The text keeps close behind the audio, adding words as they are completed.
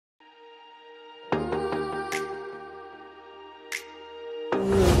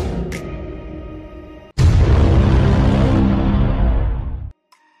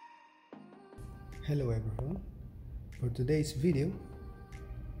Hello everyone. For today's video,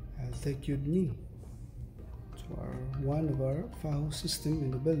 I'll take you with me to one of our FAHU system in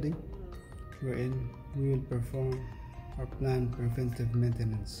the building, wherein we will perform our planned preventive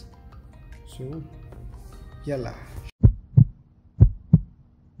maintenance. So, yalla!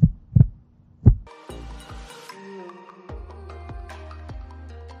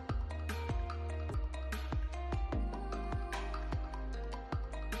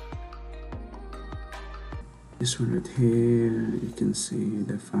 This one right here, you can see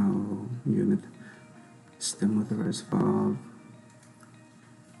the FAHU unit. It's the motorized valve,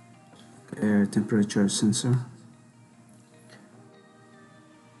 air temperature sensor,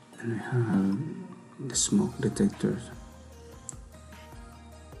 and we have the smoke detector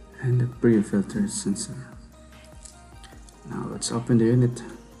and the pre-filter sensor. Now let's open the unit.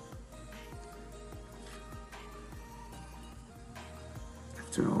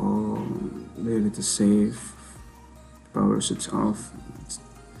 After all, the unit is safe. Power switch off.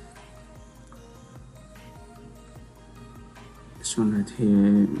 This one right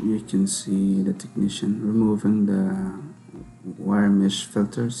here, you can see the technician removing the wire mesh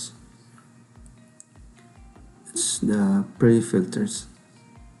filters. It's the pre-filters.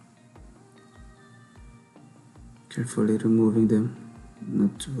 Carefully removing them,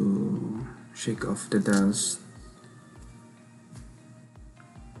 not to shake off the dust.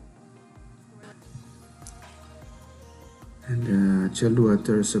 And the chilled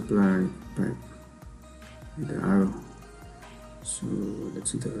water supply pipe with the arrow. So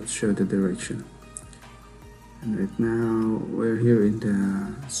let's show the direction. And right now we're here in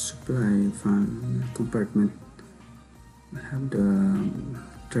the supply fan compartment. We have the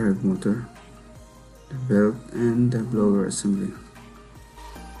drive motor, the belt, and the blower assembly.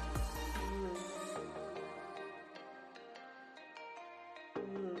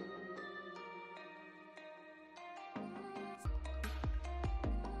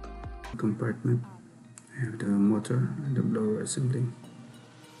 Compartment, I have the motor and the blower assembly,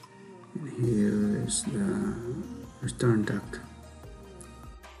 and here is the return duct.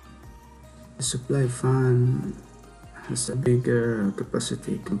 The supply fan has a bigger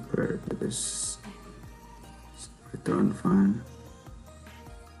capacity compared to this return fan.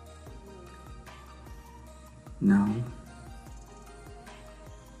 Now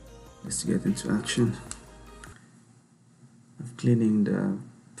let's get into action of cleaning the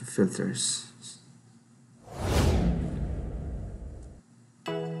filters.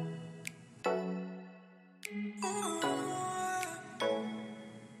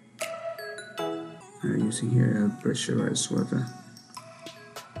 We're using here pressurized water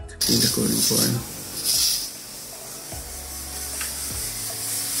to clean the cooling coil.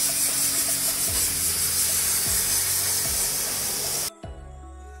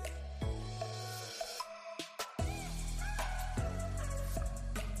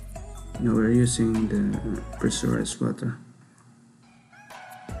 Now we're using the pressurized water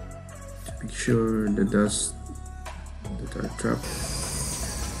to make sure the dust that are trapped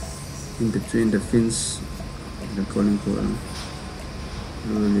in between the fins and the cooling coil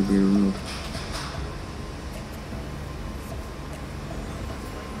will really be removed.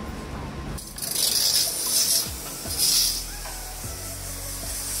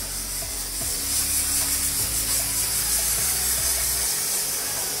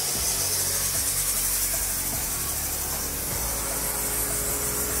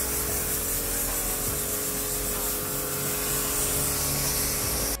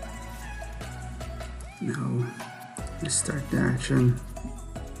 Now let's start the action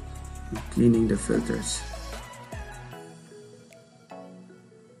of cleaning the filters.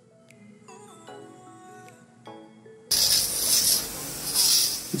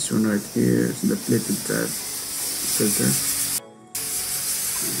 This one right here is the plated type filter,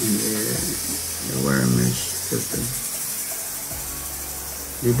 and the wire mesh filter.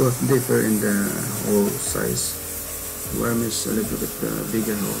 They both differ in the hole size. The wire mesh is a little bit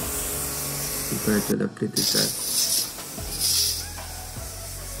bigger hole compared to the plated type.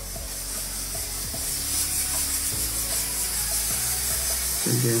 So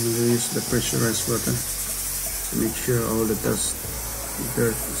again, we use the pressurized water to make sure all the dust and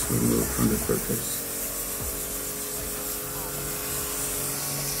dirt is removed from the filters.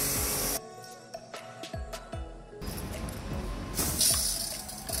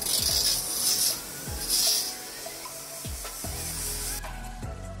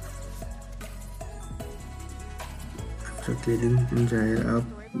 After cleaning and drying up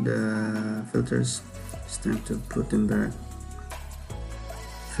the filters, it's time to put them back.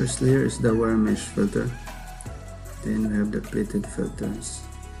 First layer is the wire mesh filter, then we have the plated filters.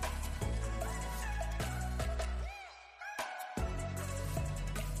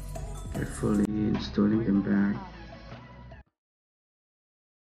 carefully installing them back.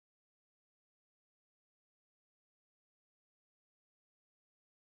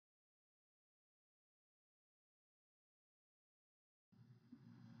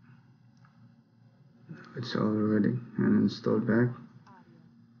 It's all ready and installed back,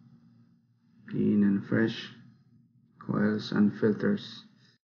 clean and fresh, coils and filters.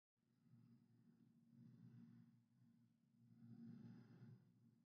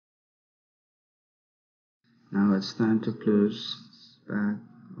 Now it's time to close back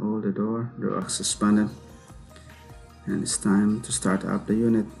all the door access panel, and it's time to start up the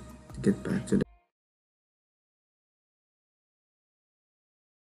unit to get back to the